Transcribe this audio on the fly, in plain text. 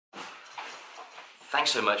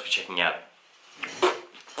Thanks so much for checking out.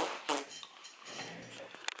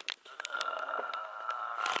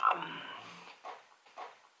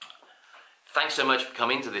 Thanks so much for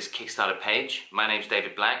coming to this Kickstarter page. My name's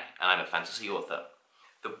David Black and I'm a fantasy author.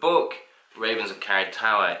 The book, Ravens of Carrid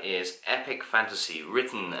Tower, is epic fantasy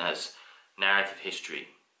written as narrative history.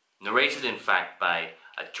 Narrated in fact by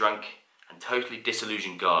a drunk and totally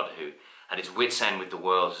disillusioned god who, at his wit's end with the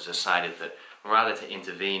world, has decided that rather to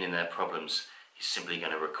intervene in their problems, he's simply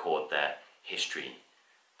going to record their history,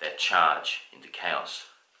 their charge into chaos.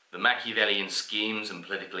 The Machiavellian schemes and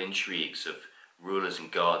political intrigues of rulers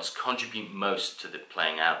and gods contribute most to the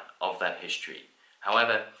playing out of that history.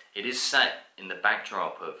 However, it is set in the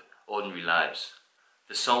backdrop of ordinary lives.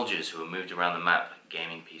 The soldiers who are moved around the map like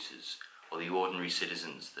gaming pieces, or the ordinary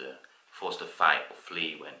citizens that are forced to fight or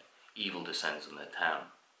flee when evil descends on their town.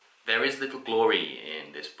 There is little glory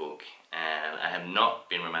in this book, and I have not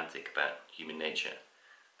been romantic about human nature.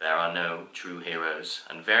 There are no true heroes,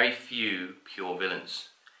 and very few pure villains.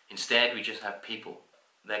 Instead, we just have people,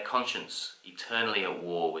 their conscience eternally at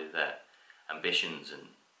war with their ambitions and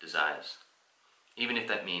desires, even if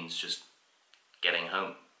that means just getting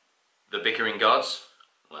home. The bickering gods?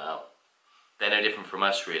 Well, they're no different from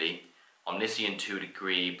us really, omniscient to a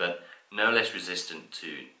degree, but no less resistant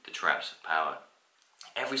to the traps of power.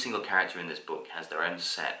 Every single character in this book has their own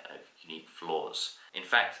set of unique flaws. In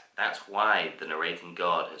fact, that's why the narrating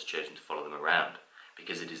god has chosen to follow them around,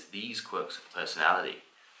 because it is these quirks of personality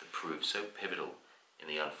that prove so pivotal in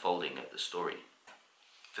the unfolding of the story.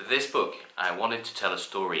 For this book, I wanted to tell a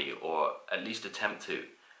story, or at least attempt to,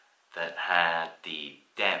 that had the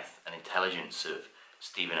depth and intelligence of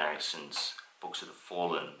Stephen Erickson's Books of the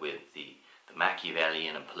Fallen, with the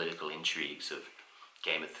Machiavellian and political intrigues of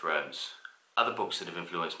Game of Thrones. Other books that have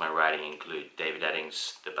influenced my writing include David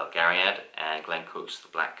Eddings' The Belgariad and Glenn Cook's The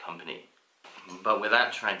Black Company. But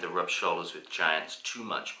without trying to rub shoulders with giants too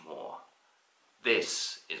much more,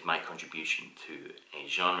 this is my contribution to a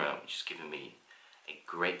genre which has given me a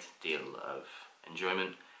great deal of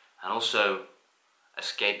enjoyment and also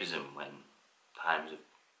escapism when times have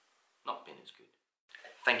not been as good.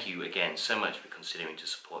 Thank you again so much for considering to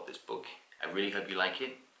support this book. I really hope you like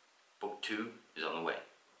it. Book 2 is on the way.